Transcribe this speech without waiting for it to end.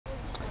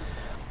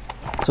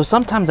So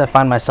sometimes I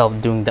find myself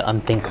doing the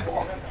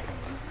unthinkable.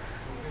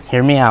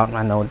 Hear me out.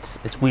 I know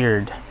it's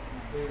weird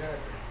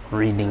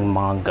reading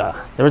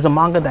manga. There was a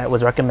manga that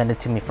was recommended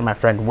to me from my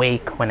friend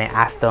Wake when I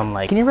asked him,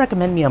 like, can you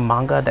recommend me a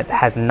manga that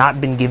has not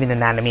been given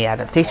an anime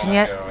adaptation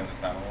yet?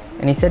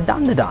 And he said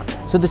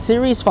Dandadan. So the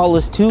series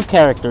follows two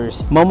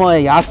characters, Momo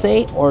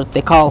Ayase, or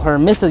they call her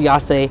Miss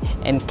Ayase,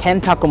 and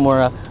Ken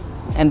Takamura,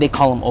 and they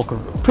call him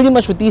Okaru. Pretty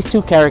much with these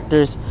two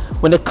characters,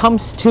 when it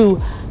comes to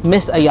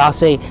Miss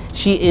Ayase,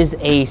 she is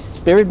a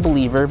spirit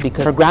believer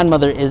because her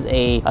grandmother is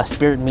a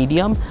spirit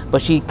medium,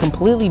 but she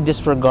completely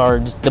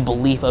disregards the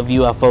belief of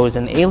UFOs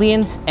and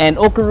aliens. And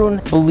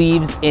Okarun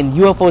believes in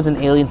UFOs and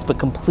aliens, but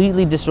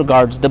completely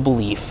disregards the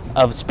belief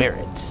of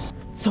spirits.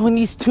 So when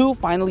these two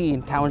finally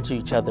encounter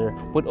each other,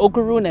 what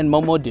Okarun and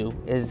Momo do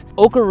is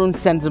Okarun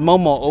sends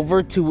Momo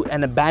over to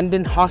an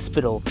abandoned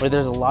hospital where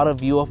there's a lot of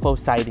UFO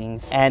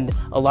sightings and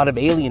a lot of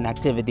alien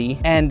activity.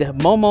 And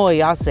Momo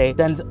Ayase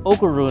sends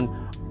Okarun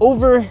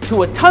over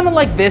to a tunnel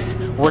like this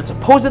where it's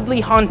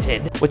supposedly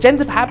haunted. Which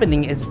ends up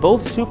happening is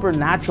both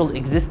supernatural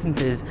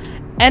existences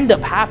end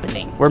up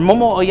happening, where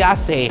Momo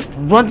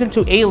Oyase runs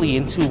into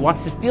aliens who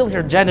wants to steal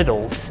her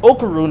genitals.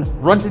 Okarun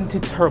runs into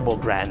Turbo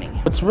Granny.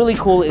 What's really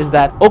cool is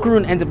that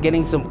Okarun ends up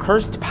getting some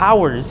cursed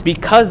powers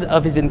because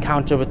of his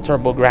encounter with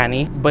Turbo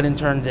Granny, but in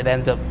turn it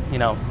ends up, you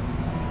know,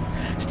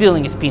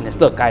 stealing his penis.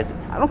 Look guys,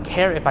 I don't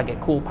care if I get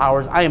cool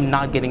powers, I am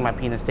not getting my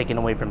penis taken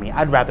away from me.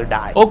 I'd rather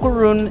die.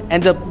 Okarun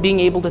ends up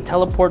being able to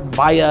teleport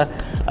via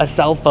a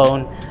cell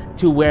phone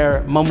to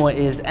where Momo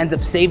is, ends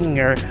up saving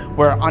her,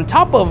 where on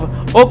top of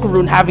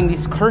Okarun having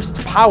these cursed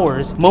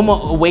powers,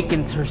 Momo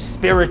awakens her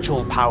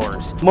spiritual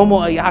powers.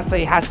 Momo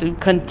Ayase has to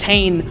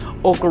contain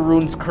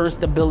Okarun's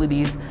cursed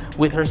abilities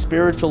with her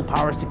spiritual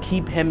powers to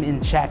keep him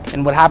in check.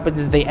 And what happens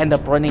is they end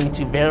up running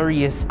into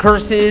various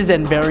curses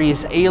and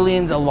various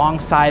aliens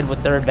alongside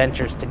with their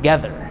adventures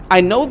together. I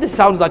know this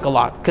sounds like a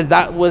lot, because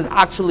that was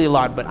actually a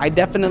lot, but I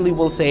definitely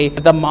will say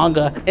that the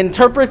manga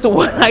interprets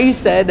what I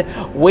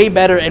said way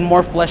better and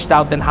more fleshed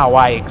out than how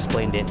I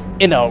explained it,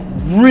 in a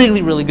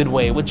really, really good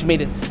way, which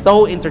made it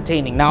so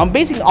entertaining. Now, I'm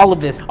basing all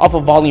of this off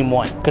of volume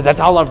 1, because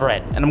that's all I've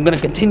read, and I'm going to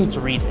continue to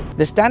read it.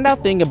 The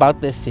standout thing about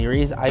this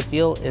series, I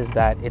feel, is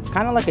that it's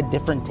kind of like a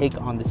different take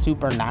on the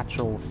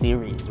supernatural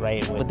series,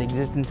 right? With the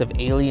existence of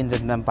aliens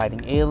and them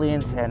fighting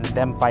aliens and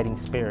them fighting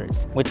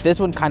spirits. Which this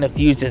one kind of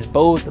fuses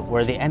both,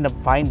 where they end up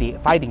fighting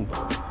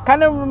both.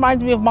 Kind of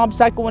reminds me of Mob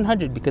Psycho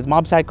 100, because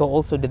Mob Psycho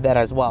also did that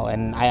as well,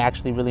 and I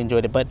actually really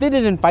enjoyed it. But they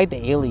didn't fight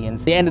the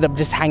aliens. They ended up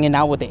just hanging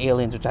out with the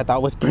aliens, which I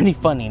thought was pretty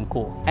funny and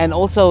cool. And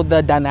also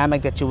the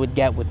dynamic that you would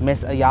get with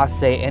Miss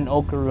Ayase and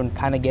Okarun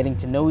kind of getting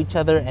to know each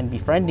other and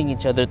befriending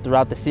each other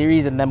throughout the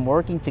series, and them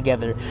working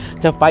together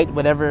to fight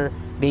whatever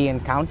they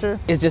encounter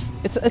is just,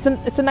 it's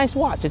a nice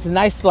watch. It's a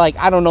nice, like,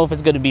 I don't know if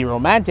it's going to be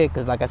romantic,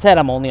 because like I said,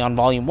 I'm only on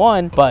volume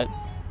 1, but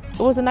it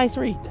was a nice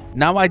read.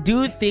 Now, I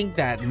do think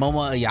that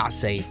Momo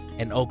Ayase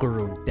and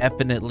Okarun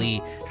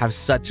definitely have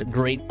such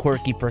great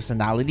quirky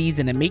personalities,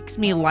 and it makes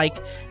me like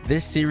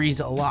this series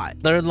a lot.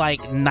 They're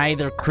like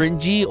neither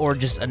cringy or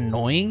just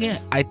annoying.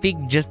 I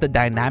think just the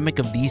dynamic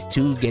of these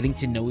two getting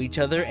to know each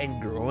other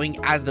and growing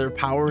as their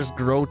powers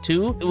grow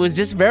too, it was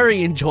just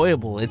very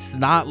enjoyable. It's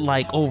not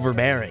like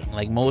overbearing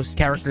like most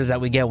characters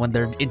that we get when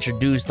they're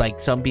introduced. Like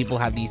some people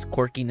have these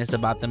quirkiness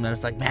about them that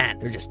it's like, man,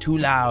 they're just too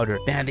loud, or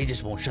man, they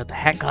just won't shut the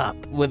heck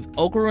up. With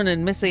Okarun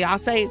and Miss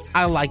Ayase,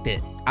 I liked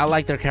it. I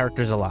like their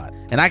characters a lot,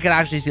 and I could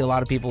actually see a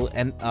lot of people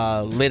and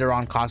later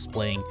on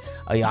cosplaying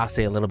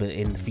Ayase a little bit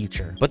in the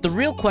future. But the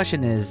real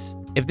question is,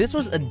 if this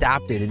was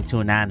adapted into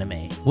an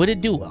anime, would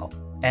it do well?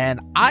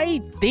 And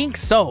I think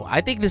so. I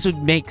think this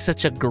would make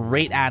such a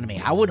great anime.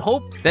 I would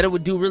hope that it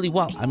would do really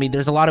well. I mean,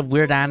 there's a lot of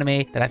weird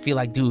anime that I feel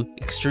like do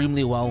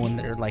extremely well when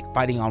they're like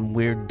fighting on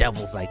weird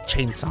devils like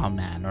Chainsaw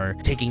Man, or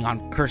taking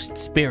on cursed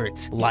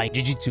spirits like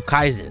Jujutsu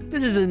Kaisen.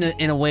 This is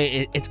in a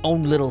way its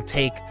own little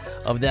take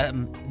of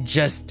them,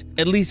 just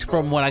at least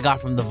from what I got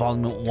from the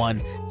volume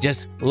 1,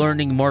 just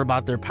learning more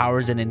about their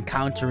powers and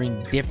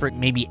encountering different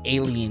maybe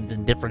aliens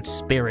and different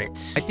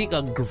spirits. I think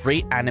a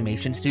great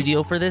animation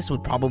studio for this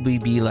would probably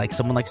be like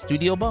someone like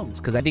Studio Bones,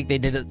 because I think they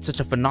did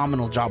such a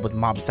phenomenal job with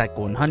Mob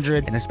Psycho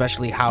 100, and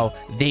especially how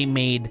they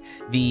made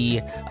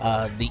the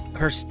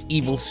cursed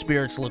evil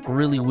spirits look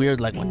really weird,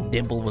 like when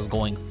Dimple was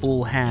going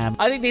full ham.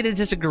 I think they did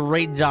such a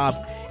great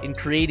job in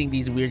creating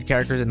these weird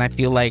characters, and I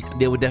feel like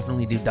they would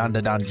definitely do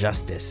Dandadan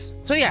justice.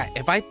 So yeah,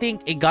 if I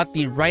think it got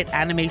the right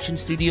animation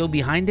studio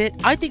behind it,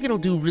 I think it'll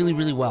do really,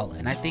 really well,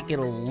 and I think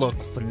it'll look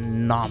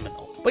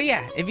phenomenal. But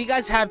yeah, if you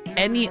guys have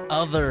any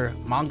other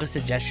manga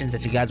suggestions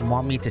that you guys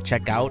want me to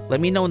check out,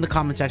 let me know in the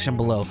comment section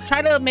below.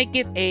 Try to make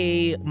it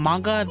a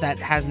manga that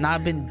has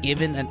not been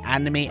given an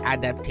anime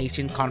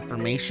adaptation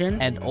confirmation,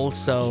 and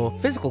also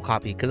physical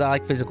copy, because I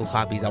like physical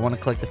copies. I want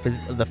to collect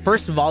the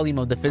first volume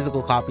of the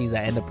physical copies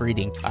I end up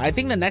reading. I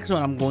think the next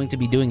one I'm going to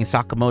be doing is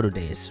Sakamoto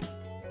Days.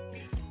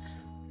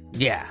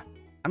 Yeah,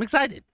 I'm excited.